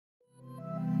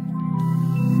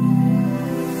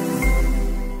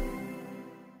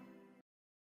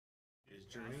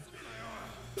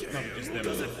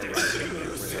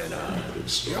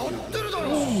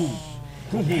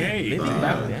Okay. Living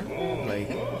back then, like,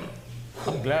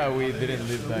 I'm glad we didn't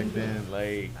live back then.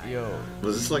 Like, yo.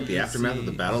 Was this like the aftermath of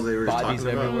the battle they were just Bodies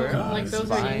talking about? everywhere. Like those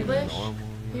are English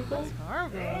people?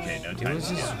 Okay, no It time. was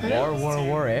just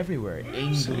war everywhere.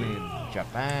 England,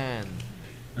 Japan.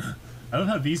 I love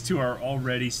how these two are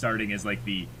already starting as like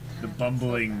the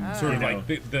bumbling Sort of like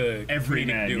the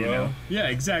everyman duo. you know? Yeah,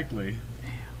 exactly.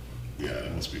 Yeah,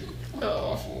 it must be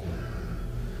Oh. awful.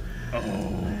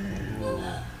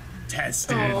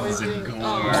 Intestines and gore.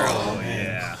 Oh. Oh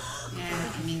yeah.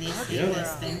 Yeah, I mean, they see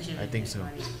this vengeance. I think so.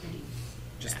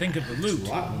 Just think of the loot.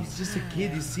 He's just a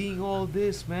kid. He's seeing all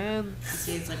this, man. You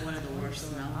see, it's like one of the worst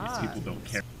smells. People don't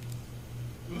care.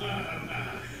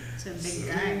 It's a big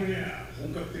guy.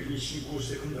 本格的に進行し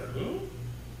ていくんだろう。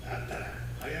だったら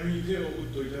早めに手を打っ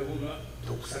といた方が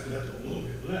得策だと思う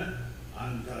けどな。あ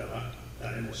んたらは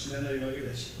誰も死なないわけ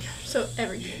だし。 So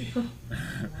everything.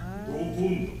 5ポ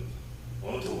ンド。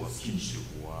あとは好きにしろ。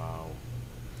 Wow.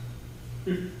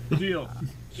 Deal.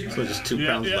 So just 2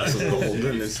 pounds less of gold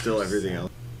and then still everything else.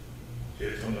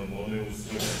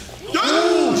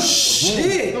 Oh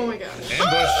shit! Oh my god.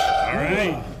 Ambush. All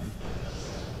right.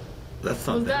 That's Was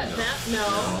not that bad. that? No.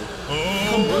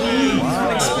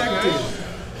 Unexpected.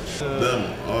 Them.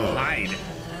 Oh. Hide.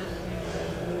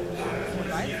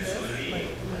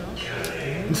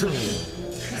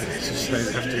 Just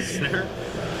right after dinner.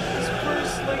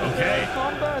 Okay.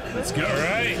 Combat, Let's go. All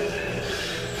right.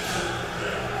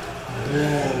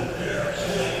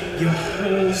 Your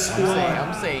whole squad.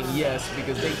 I'm saying yes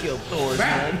because they killed Thor,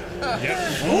 man. Yeah.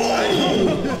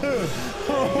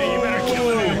 You better kill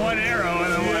him with one arrow,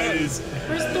 otherwise.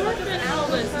 Where's Thorfinn out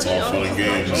of this? All fun and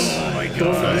games. Oh my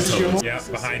god. Yeah,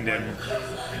 behind him.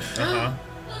 Uh-huh.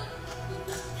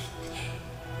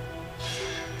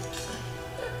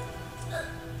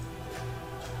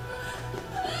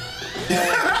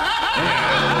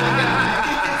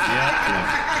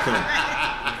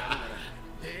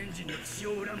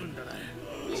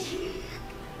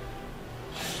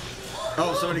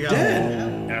 Oh, somebody got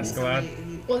him.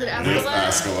 Askeladd. Was it With Askeladd?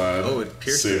 Askeladd. Oh, it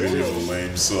pierced saving him. you the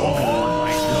lame soul. Oh.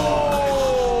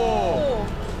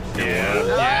 Yeah.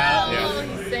 Oh, Yeah.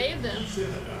 he saved him.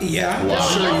 Yeah, Wow.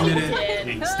 sure you did it.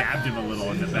 He stabbed him a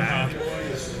little in the back.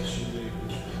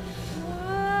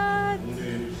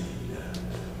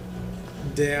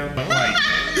 Damn. Right.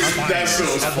 That shit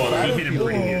was He funny. hit him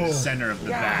right in the center of the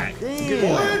back.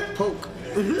 What? Poke.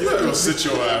 You gotta go sit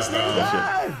your ass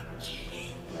down.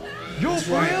 Yo,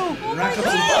 for real? Rack up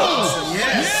some points.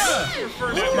 Yes.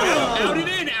 Out and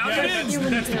in. Out and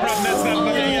in. That's the problem. That's not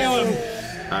fucking yellow.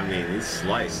 I mean, he's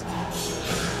sliced.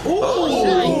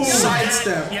 Ooh,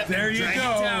 sidestep. Yep. There you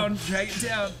go. Drag it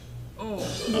down.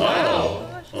 Oh.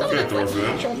 Okay,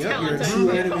 Thorfinn. Yep, you're a true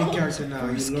anime character now.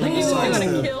 You learn the You want to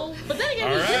sidestep. kill? But then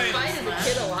again, he did fight as a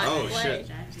kid a lot. Oh, to play. shit.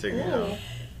 He's taking it out.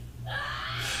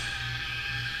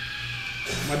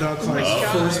 My dog caught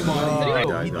his first body.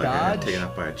 He He died. Got dodged. taken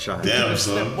out by a child. Damn,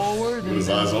 son. Forward. With his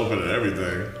eyes open and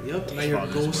everything. Yep, now your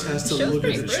ghost has to Show's look at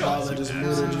pretty the brutal. child that just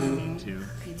murdered you.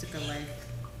 He took a life.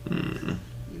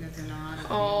 You got to know how to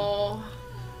Oh,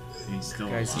 He's still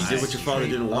Guys, You did what your father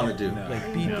didn't want to do. Like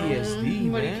PTSD,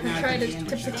 what he man. tried to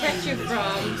protect you from.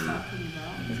 talking about.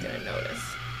 He's gonna notice.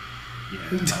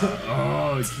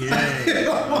 Oh, okay.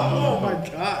 Oh my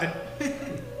god.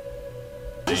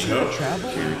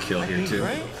 Travel. You're gonna kill here too.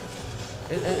 Right?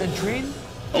 And train.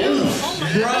 Oh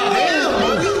my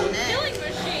god. Killing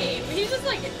machine. He's just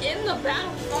like in the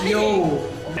battle fighting. Yo,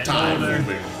 Time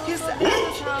moving.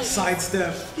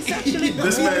 sidestep.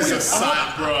 This man said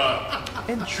stop, bruh.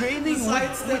 And training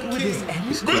with his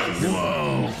enemies.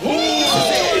 Whoa.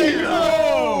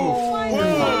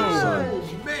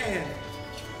 Oh man.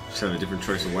 Just having a different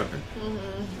choice of weapon.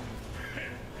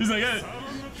 He's like,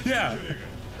 yeah.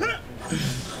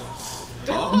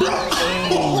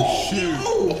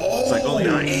 It's like only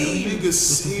 9.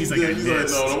 He's like, I like, no,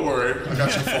 don't worry. I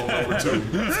got your phone number too.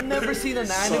 I've never seen an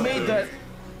anime that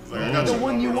Like, I got the your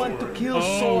one you want to kill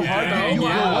so hard that you grow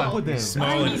up with them.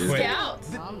 Small He's and quick. scouts.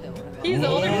 He's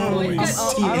older than Boy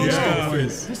Scouts. I don't Yeah. know.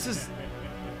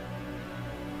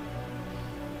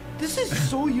 This is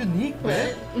so unique,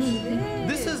 man.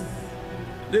 This is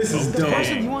This the dope.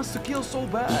 person he wants to kill so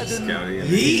bad. And Scouting and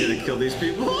he's gonna kill these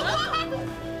people.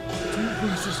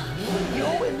 versus one. Yo,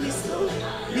 and he's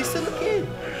still a kid.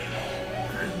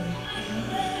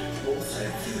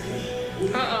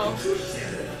 Uh-oh.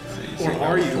 Or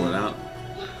are you? Pull it out.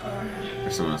 Or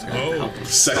someone else gonna help him.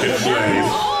 second blade.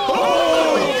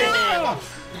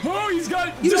 Oh, he's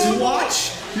got. You just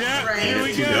watch. Yeah, Right. here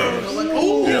we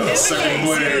go. Yeah, second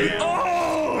blade.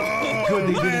 Oh! Good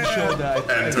they didn't show that.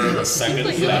 Enter the second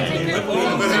Like,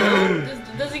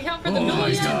 does he count for the middle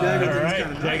yet?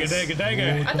 Alright,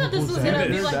 dagger. I thought this was gonna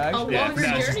be like a longer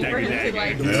journey for him to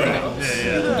like, you know,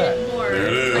 get more. There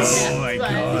it is. Oh my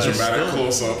god. Dramatic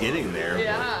close up. Getting there.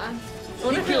 Yeah. I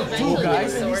wonder if he'll Two eventually get a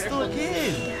guys and he's sword. still a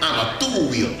kid. I'm a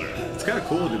two-wielder. It's kind of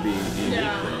cool to be unique,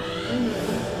 Yeah. though.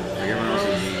 Like everyone else is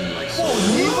being like so.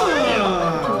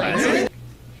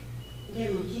 で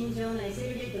も近所のエセ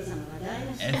ルレッド様が台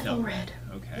無しだ Ethelred.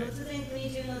 Okay. 突然国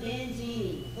中の電人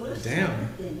に殺しちゃ Damn. っ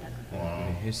てんだから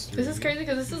This is crazy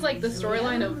because this is like the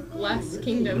storyline of Last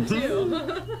Kingdom too.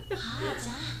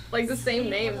 Like the same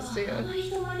names too.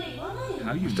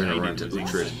 How you They're gonna run related into to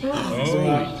Uhtred. these?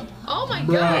 Oh, Oh my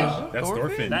gosh. that's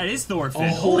Thorfinn. That is Thorfinn. Oh,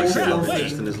 Holy crap! Thorfinn.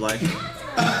 Just in his life.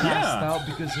 Yeah. Out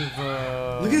because of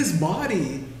Look at his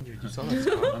body.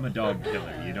 I'm a dog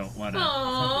killer. You don't want to. Aww.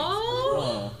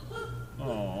 Oh.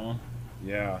 Oh.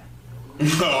 Yeah. No.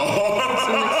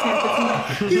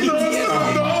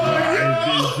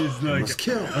 It's just like, Must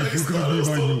kill. are you gonna be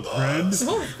my new friend?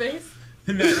 Oh, his face.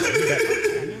 And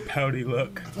that pouty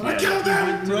look. はい。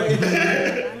晩ご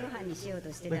飯にしよう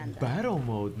としてたん like だ battle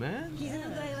mode, man. 傷の具合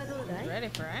はどうだい Ready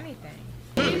for anything.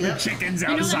 The chickens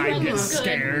outside get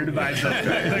scared by the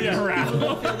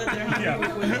crowd.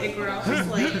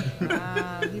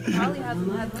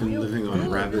 Been living on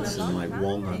rabbits and like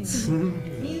walnuts.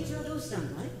 身内はどうした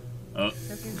んだい Oh,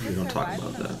 We don't talk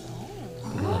about that.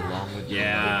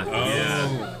 yeah. Oh,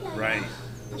 Yeah. right.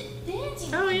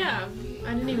 Oh yeah.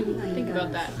 I didn't even think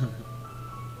about that.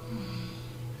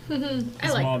 I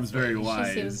His like mom's very She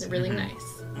wise. seems really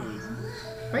nice.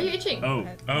 Why are you itching? Oh,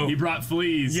 Oh. he brought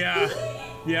fleas. Yeah.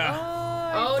 Yeah.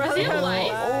 Oh, does he have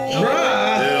life? Ew.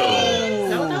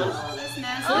 No, no. That's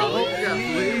nasty. Oh,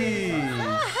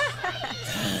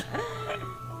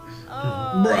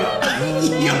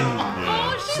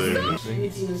 Yeah, same. う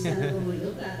ちの下の子も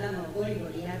よく頭をゴリゴ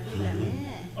リやってた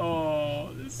ね Oh,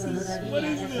 this その is. 度に What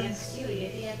私 is が this? 口を入れ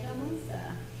てやったもんさ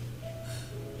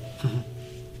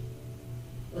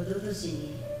一昨年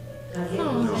に風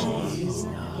邪をひいて死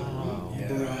んだんだけ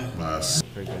どね Nice.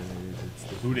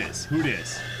 Who dis? Who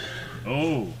dis?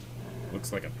 Oh.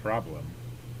 Looks like a problem.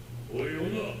 おい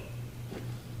女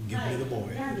Give me the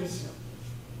boy. なんでしょう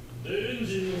エン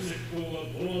ジンの石膏が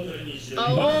この辺りに知ら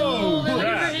Oh, they're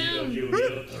crap. looking for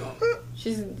him.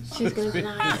 She's gonna be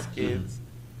nice. Kids.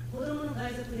 子供の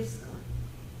海賊ですか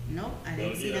Nope, I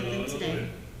didn't see nothing today.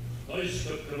 大使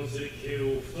閣下の設計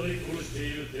を二人殺して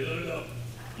いる手だれだ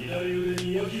左腕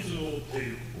に焼き傷を負ってい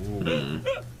る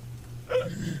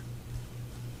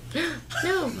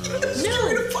No, no.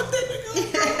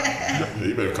 Yeah,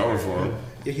 you better cover for him.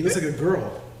 Yeah, he looks like a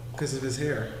girl because of his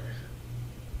hair.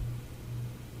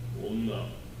 女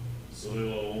それ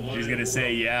はお前 She's gonna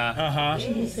say, yeah. Uh huh.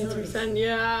 Since her son,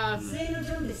 yeah. 末の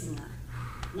ジョンですが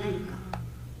何か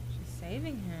She's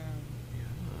saving him.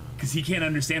 Because he can't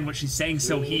understand what she's saying,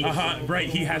 so he. Uh huh. Right.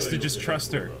 He has to just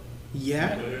trust her.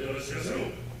 Yeah.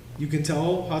 You can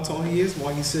tell how tall he is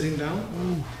while he's sitting down.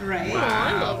 Right. Oh,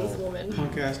 I love this woman.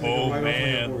 Punk ass nigga Oh, right off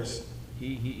man. on the horse.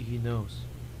 He knows.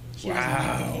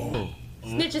 Wow.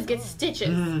 Snitches get stitches.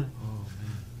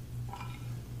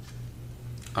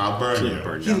 I'll burn you.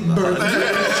 Burn He down the burned hut.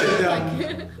 that shit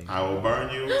down. I will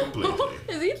burn you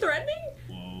completely. Is he threatening?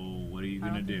 Whoa, what are you I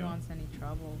gonna don't think he do? wants any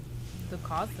trouble. To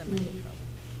cause them any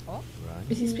trouble.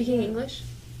 Is he speaking English?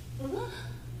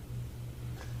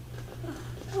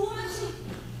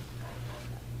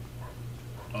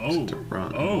 Oh. To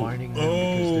run. Oh. Warning them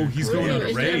Oh, because he's they're going Is on a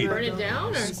he gonna raid. burn it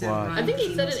down? Or? Squad. I think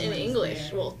he said it in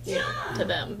English. Well, you know, to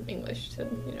them, English to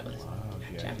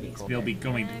Japanese. They'll be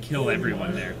going to kill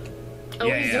everyone there. Oh,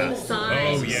 Yeah, he's yeah. doing the sign.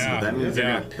 Oh So yeah. that means they're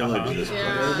Yeah. gonna pillage this place.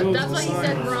 Yeah, that's why he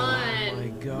said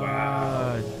run.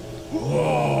 God.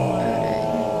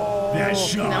 That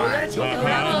shot. Now we gotta take him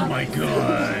out. Oh my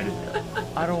god.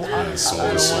 I don't.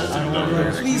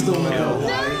 Please don't let them No!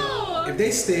 die. If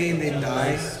they stay and they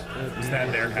die, Is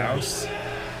that their house?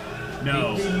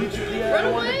 No. Run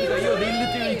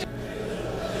away!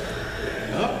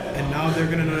 up, and now they're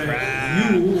gonna know Crap.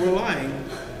 that you were lying.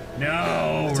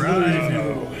 No, It's a little easy for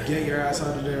right. you to get your ass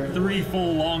out of there. 3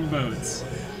 full longboats.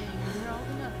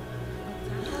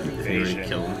 They already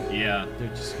killed him. Yeah. They're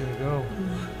just gonna go.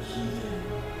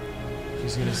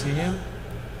 She's gonna see him.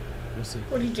 We'll see.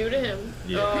 What did he do to him?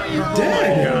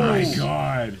 Dead! Oh my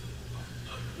god.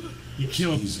 He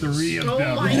killed 3 of Oh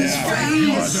them. my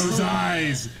God, those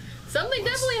eyes. Something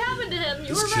definitely happened to him. You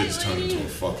This were right, kid's turned lady. into a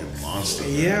fucking monster.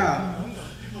 Yeah.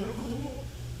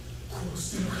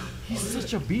 He's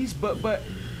such a beast, but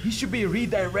he should be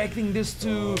redirecting this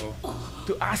to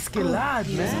Askeladd,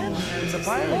 man. It's a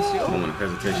pirates, yo. Moment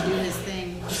of hesitation. Do his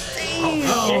thing.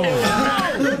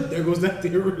 There goes that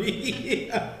theory.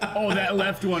 Oh, that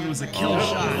left one was a kill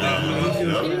shot. He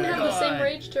didn't have the same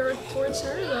rage towards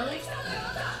her though.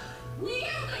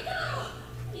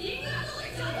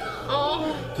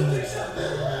 Oh.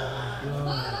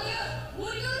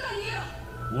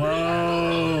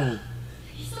 Whoa.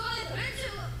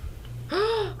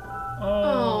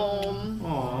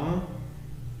 Aw.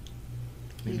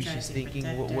 Maybe she's thinking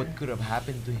what could have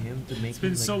happened to him to make. It's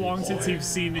been so long since he's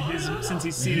seen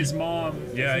his mom.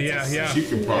 Yeah. She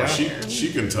can probably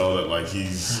she can tell that like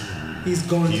he's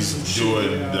going. He's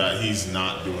doing that. He's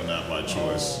not doing that by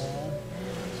choice.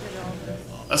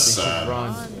 That's sad.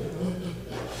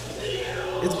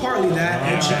 It's partly that,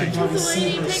 and she can probably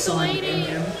see her son in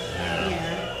him.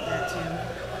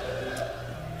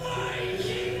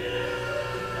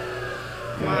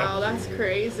 Wow, that's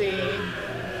crazy.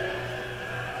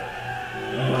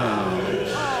 Wow.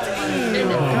 And you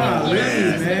know,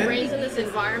 he's been raised in this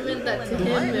environment that to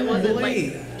him it wasn't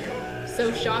like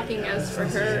so shocking as for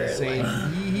her. Saying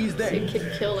he's that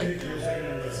kid kill like.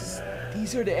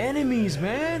 These are the enemies,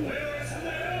 man.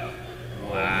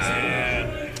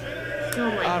 Wow. Oh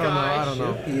my I don't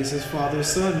know. He is his father's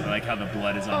son. I like how the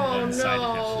blood is on one side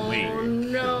of him. Wait.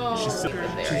 No. She's still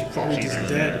probably just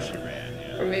dead. She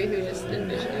ran, Or maybe he was just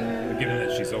envisioning her. Given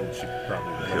that she's old, she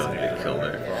probably Killed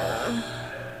her.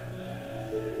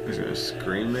 He's gonna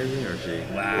scream maybe, or she?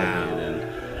 Wow.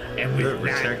 And with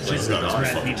that, He's got his breath,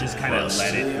 he fucking just kind of breath.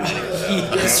 let it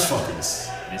go. That's fucking.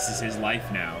 This is his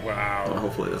life now. Wow. Well,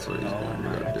 hopefully that's what he's going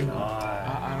to do.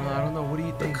 I don't know. What do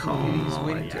you think? He's Oh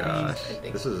my waiting. gosh,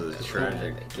 this is a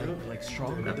tragic Like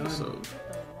strong episode.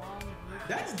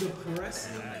 That's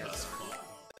depressing.